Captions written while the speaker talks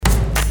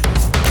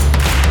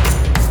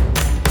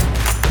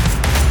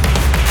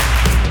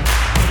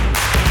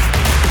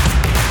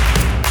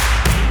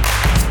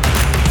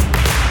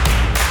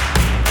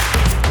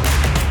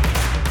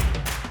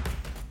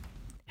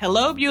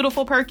Hello,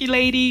 beautiful perky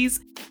ladies.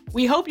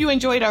 We hope you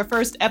enjoyed our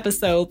first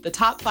episode, The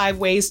Top 5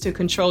 Ways to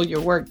Control Your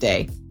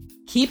Workday.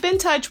 Keep in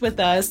touch with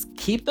us,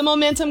 keep the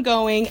momentum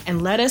going,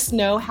 and let us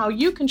know how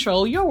you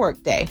control your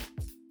workday.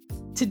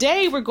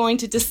 Today, we're going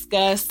to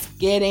discuss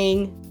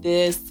getting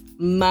this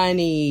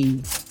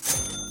money.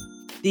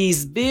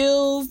 These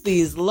bills,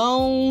 these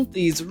loans,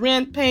 these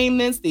rent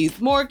payments, these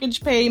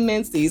mortgage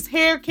payments, these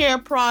hair care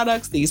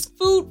products, these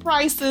food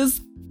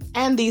prices,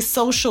 and these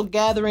social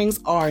gatherings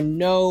are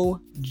no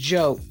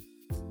joke.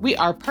 We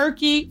are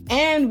perky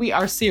and we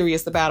are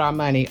serious about our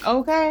money,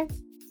 okay?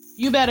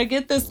 You better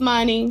get this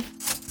money.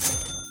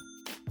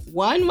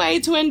 One way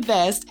to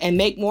invest and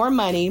make more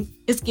money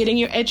is getting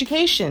your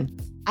education.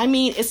 I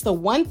mean, it's the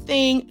one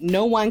thing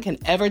no one can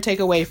ever take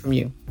away from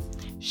you.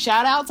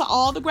 Shout out to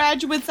all the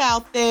graduates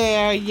out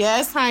there.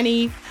 Yes,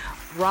 honey.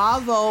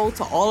 Bravo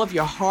to all of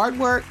your hard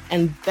work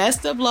and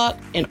best of luck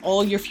in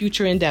all your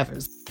future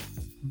endeavors.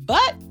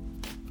 But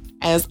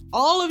as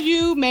all of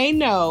you may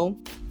know,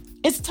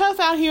 it's tough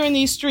out here in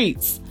these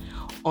streets.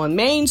 On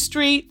Main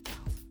Street,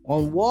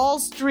 on Wall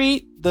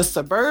Street, the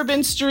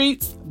suburban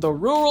streets, the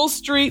rural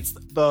streets,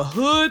 the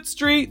hood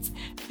streets.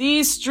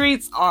 These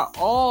streets are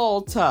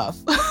all tough.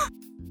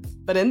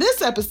 But in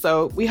this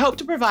episode, we hope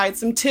to provide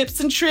some tips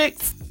and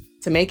tricks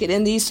to make it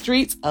in these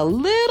streets a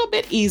little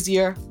bit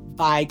easier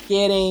by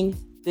getting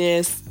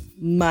this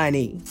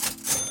money.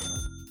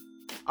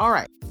 All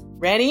right,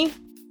 ready?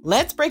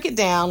 Let's break it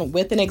down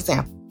with an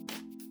example.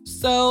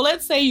 So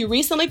let's say you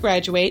recently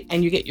graduate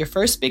and you get your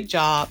first big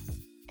job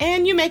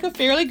and you make a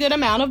fairly good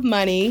amount of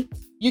money.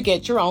 You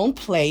get your own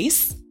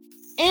place.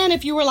 And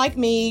if you were like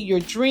me,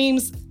 your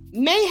dreams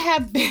may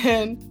have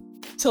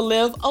been to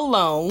live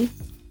alone,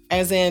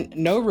 as in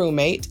no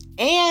roommate,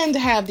 and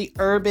have the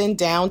urban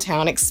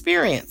downtown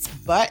experience.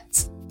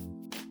 But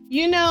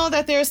you know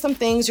that there are some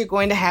things you're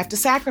going to have to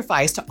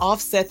sacrifice to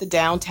offset the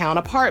downtown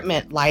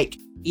apartment, like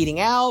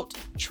eating out,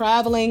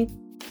 traveling,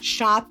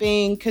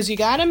 shopping, because you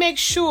got to make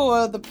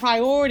sure the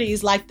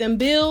priorities like them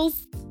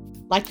bills,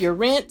 like your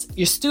rent,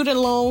 your student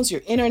loans,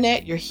 your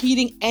internet, your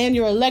heating, and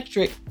your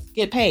electric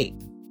get paid.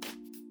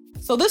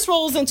 So this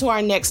rolls into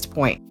our next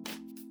point.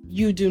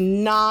 You do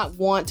not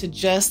want to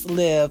just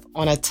live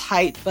on a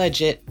tight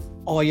budget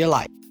all your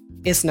life.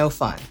 It's no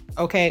fun,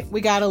 okay? We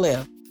got to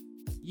live.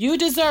 You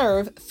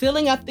deserve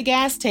filling up the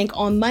gas tank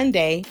on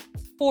Monday,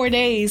 4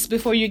 days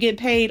before you get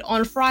paid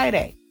on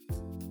Friday.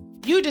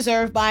 You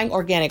deserve buying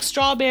organic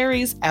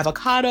strawberries,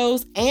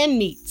 avocados, and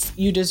meats.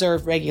 You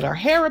deserve regular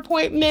hair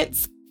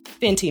appointments,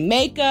 Fenty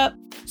makeup,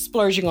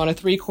 splurging on a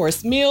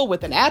 3-course meal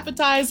with an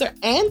appetizer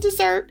and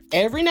dessert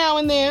every now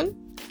and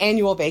then,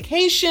 annual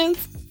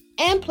vacations,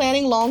 and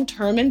planning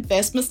long-term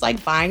investments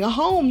like buying a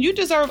home. You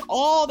deserve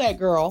all that,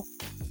 girl.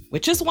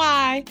 Which is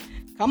why,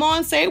 come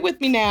on, say it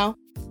with me now.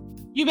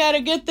 You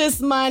better get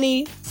this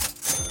money.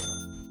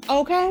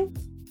 Okay?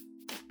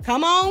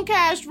 Come on,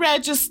 cash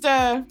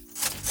register.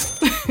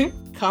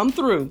 Come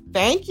through.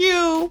 Thank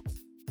you.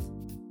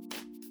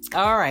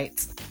 All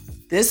right.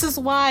 This is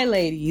why,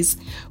 ladies,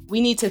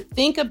 we need to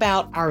think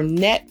about our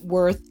net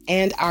worth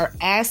and our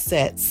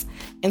assets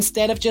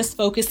instead of just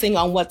focusing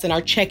on what's in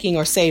our checking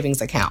or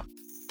savings account.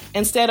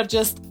 Instead of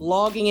just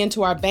logging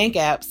into our bank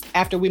apps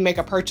after we make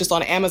a purchase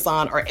on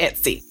Amazon or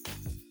Etsy.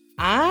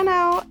 I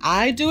know,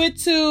 I do it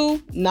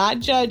too, not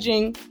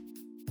judging.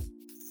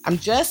 I'm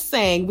just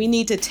saying we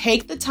need to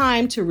take the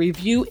time to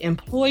review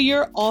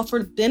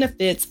employer-offered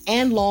benefits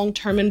and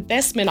long-term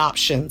investment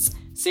options.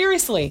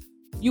 Seriously,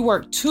 you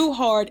work too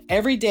hard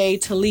every day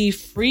to leave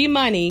free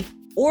money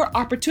or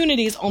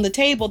opportunities on the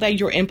table that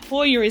your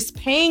employer is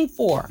paying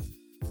for.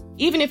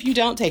 Even if you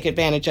don't take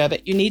advantage of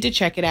it, you need to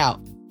check it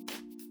out.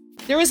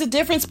 There is a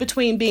difference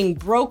between being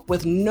broke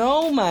with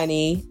no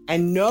money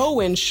and no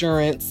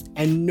insurance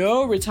and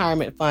no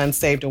retirement funds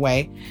saved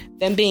away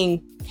than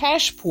being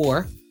cash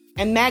poor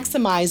and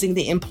maximizing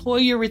the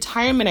employer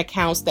retirement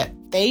accounts that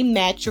they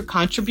match your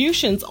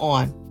contributions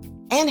on,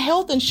 and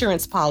health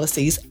insurance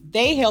policies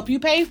they help you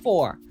pay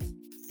for.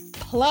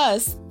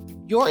 Plus,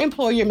 your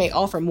employer may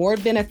offer more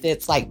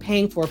benefits like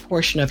paying for a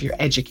portion of your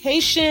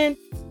education.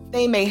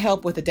 They may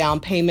help with a down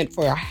payment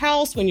for your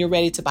house when you're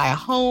ready to buy a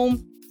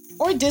home,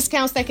 or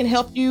discounts that can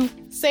help you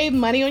save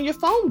money on your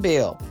phone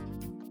bill.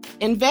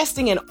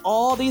 Investing in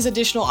all these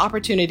additional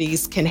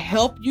opportunities can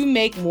help you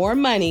make more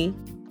money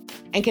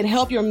and can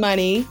help your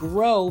money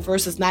grow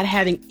versus not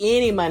having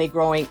any money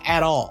growing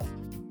at all.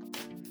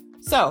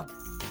 So,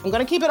 I'm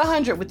going to keep it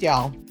 100 with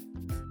y'all.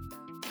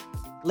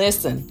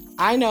 Listen,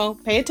 I know,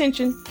 pay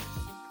attention.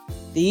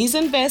 These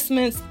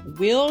investments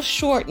will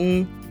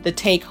shorten the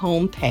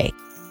take-home pay.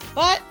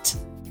 But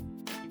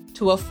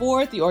to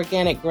afford the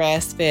organic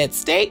grass-fed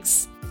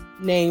steaks,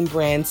 name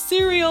brand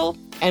cereal,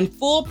 and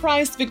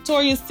full-price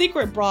Victoria's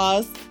Secret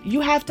bras,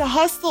 you have to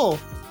hustle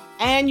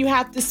and you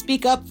have to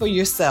speak up for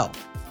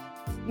yourself.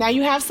 Now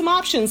you have some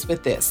options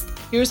with this.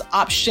 Here's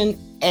option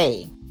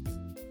A.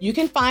 You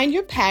can find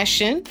your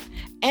passion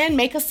and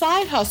make a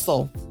side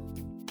hustle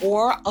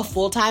or a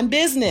full-time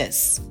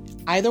business,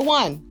 either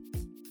one.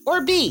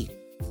 Or B,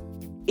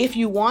 if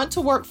you want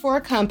to work for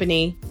a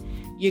company,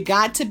 You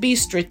got to be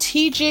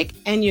strategic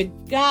and you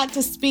got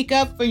to speak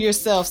up for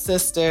yourself,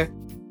 sister.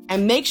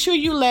 And make sure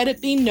you let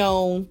it be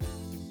known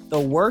the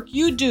work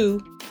you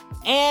do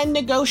and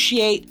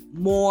negotiate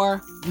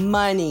more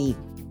money.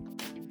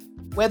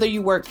 Whether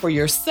you work for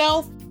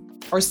yourself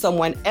or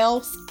someone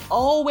else,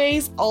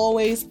 always,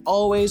 always,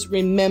 always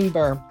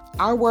remember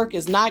our work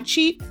is not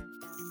cheap,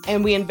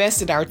 and we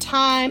invested our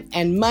time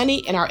and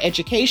money in our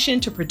education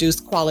to produce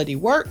quality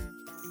work.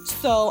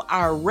 So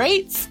our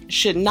rates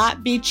should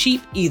not be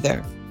cheap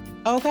either.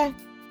 Okay?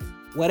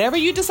 Whatever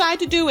you decide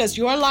to do as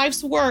your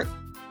life's work,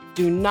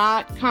 do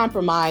not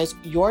compromise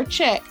your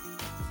check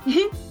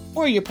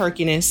or your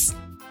perkiness.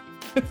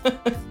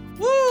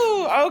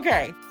 Woo!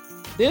 Okay.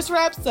 This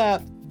wraps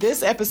up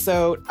this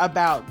episode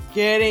about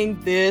getting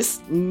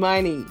this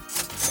money.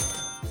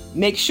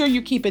 Make sure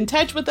you keep in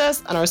touch with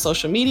us on our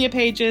social media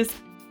pages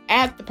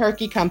at The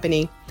Perky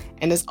Company.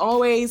 And as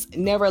always,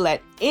 never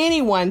let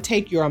anyone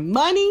take your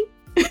money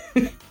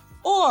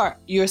or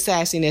your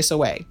sassiness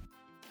away,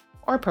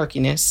 or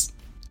perkiness.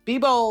 Be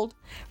bold,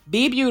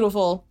 be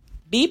beautiful,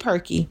 be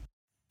perky,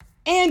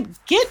 and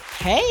get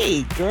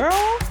paid,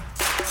 girl.